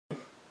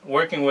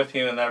working with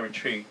you in that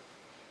retreat,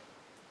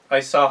 I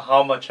saw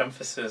how much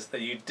emphasis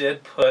that you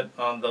did put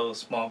on those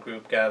small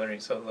group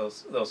gatherings, so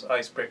those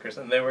icebreakers,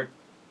 and they were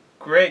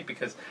great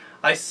because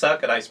I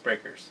suck at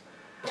icebreakers.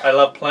 I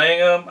love playing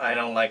them. I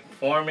don't like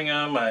performing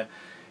them.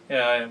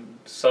 I'm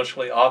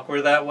socially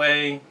awkward that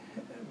way.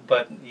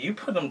 But you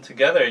put them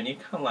together, and you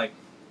kind of like,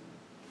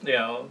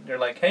 you're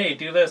like, hey,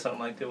 do this. I'm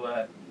like, do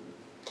what?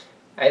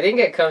 I think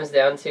it comes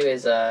down to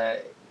is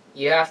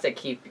you have to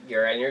keep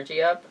your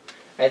energy up.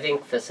 I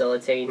think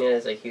facilitating it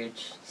is a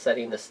huge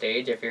setting the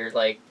stage. If you're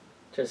like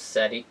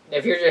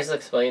if you're just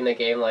explaining the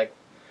game like,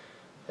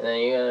 and then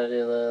you gotta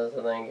do this,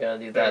 and then you gotta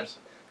do that,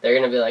 they're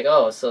gonna be like,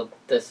 oh, so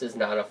this is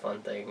not a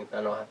fun thing.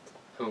 I don't have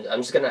to.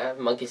 I'm just gonna have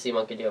monkey see,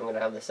 monkey do. I'm gonna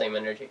have the same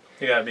energy.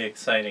 You gotta be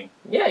exciting.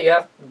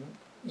 Yeah,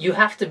 you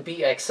have to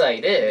be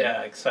excited.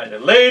 Yeah,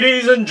 excited.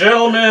 Ladies and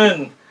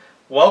gentlemen,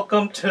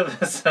 welcome to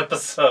this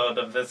episode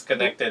of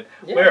Disconnected.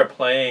 Yeah. We're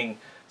playing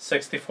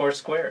 64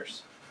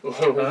 squares.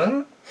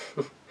 Huh?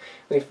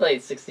 We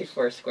played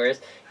 64 squares.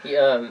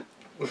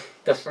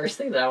 The first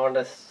thing that I want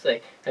to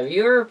say, have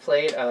you ever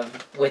played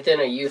within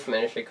a youth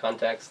ministry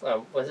context,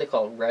 what's it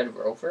called, Red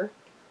Rover?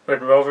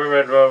 Red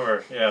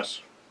Rover,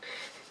 yes.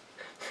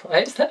 Why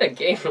is that a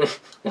game?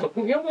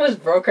 We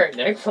almost broke our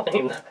neck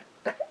playing that.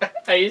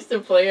 I used to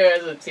play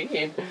it as a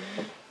teen.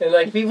 And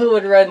like people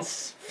would run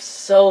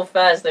so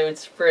fast, they would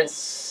sprint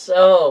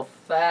so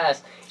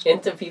fast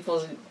into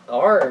people's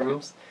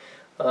arms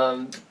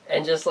and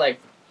just like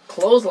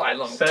clothesline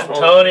them. Sent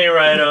Tony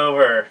right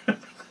over.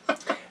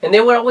 And they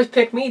would always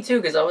pick me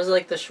too because I was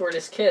like the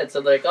shortest kid.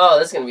 So they're like, oh,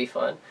 this is going to be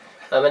fun.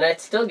 And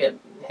I'd still get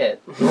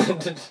hit.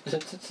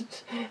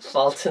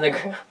 Fall to the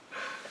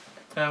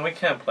ground. We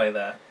can't play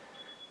that.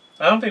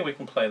 I don't think we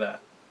can play that.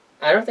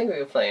 I don't think we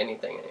can play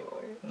anything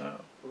anymore.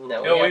 No.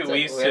 No,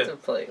 we have to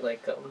play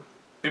like...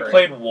 we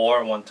played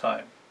War one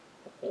time.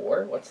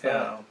 War? What's that?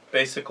 Yeah,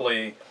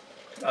 basically,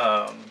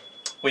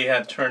 we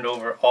had turned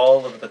over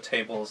all of the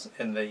tables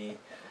in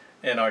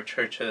our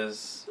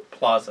church's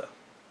plaza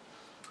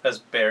as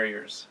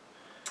barriers.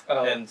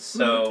 Oh. And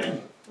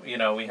so,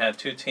 we had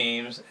two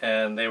teams,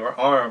 and they were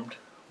armed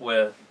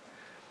with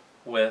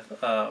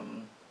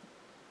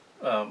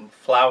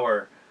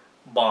flower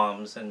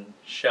bombs and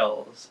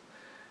shells.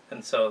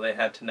 And so they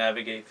had to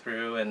navigate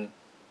through and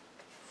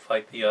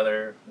fight the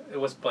other. It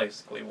was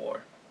basically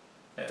war.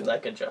 And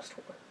like a just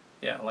war.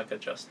 Yeah, like a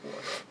just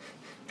war.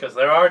 Because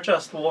there are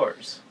just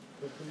wars.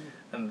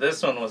 Mm-hmm. And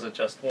this one was a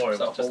just war.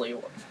 It's a holy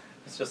war.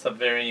 It's just a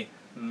very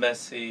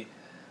messy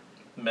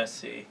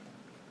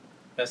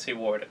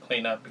war to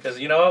clean up. Because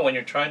you know what? When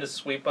you're trying to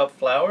sweep up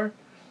flour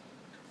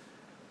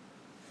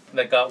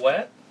that got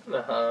wet.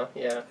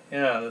 Yeah.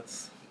 Yeah,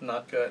 that's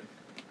not good.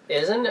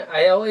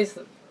 I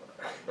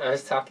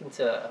was talking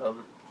to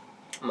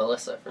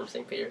Melissa from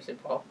St. Peter's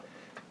St. Paul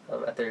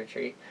at the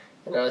retreat,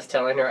 and I was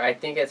telling her I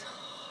think it's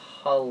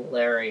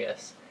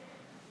hilarious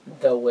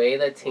the way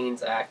the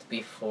teens act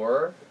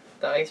before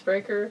the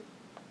icebreaker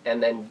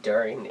and then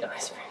during the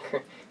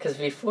icebreaker. Because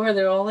before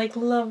they're all like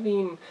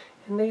loving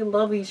and they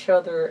love each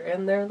other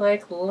and they're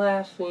like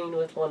laughing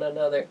with one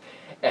another.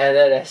 And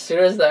then as soon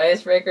as the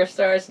icebreaker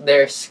starts,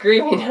 they're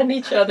screaming at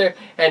each other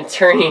and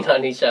turning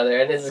on each other.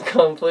 And it's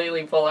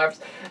completely polar.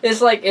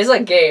 It's a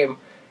game.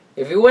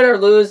 If you win or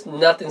lose,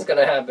 nothing's going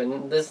to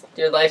happen.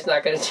 Your life's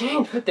not going to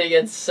change, but they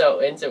get so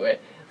into it.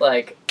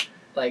 Like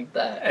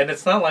that. And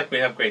it's not like we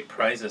have great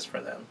prizes for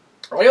them.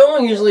 We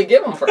don't usually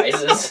give them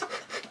prizes.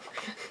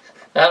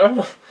 I don't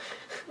know.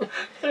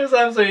 There's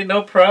absolutely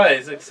no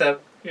prize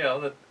except,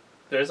 that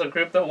there's a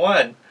group that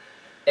won.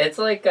 It's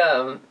like,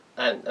 I'm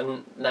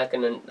not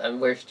gonna,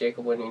 where's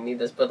Jacob when you need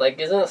this, but like,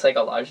 isn't it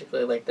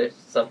psychologically, like, there's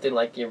something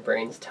like your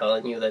brain's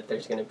telling you that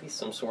there's gonna be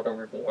some sort of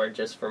reward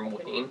just from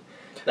winning?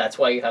 That's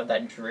why you have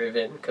that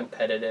driven,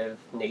 competitive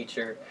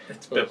nature.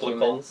 It's biblical.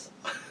 Humans.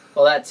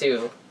 Well, that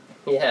too.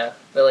 Yeah.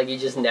 But like, you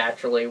just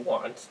naturally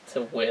want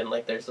to win.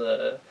 Like, there's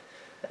a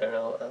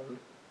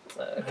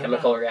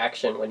chemical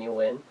reaction when you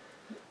win.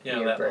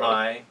 Yeah, that brain.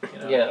 High.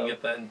 You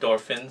get the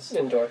endorphins.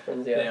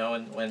 Endorphins,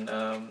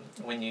 yeah.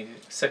 When you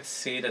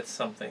succeed at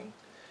something.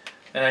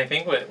 And I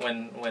think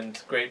when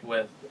it's great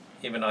with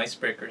even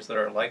icebreakers that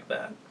are like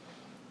that,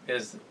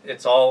 is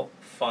it's all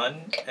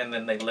fun, and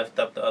then they lift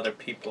up the other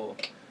people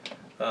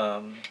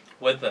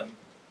with them,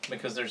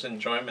 because there's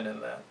enjoyment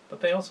in that. But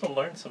they also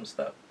learn some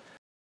stuff.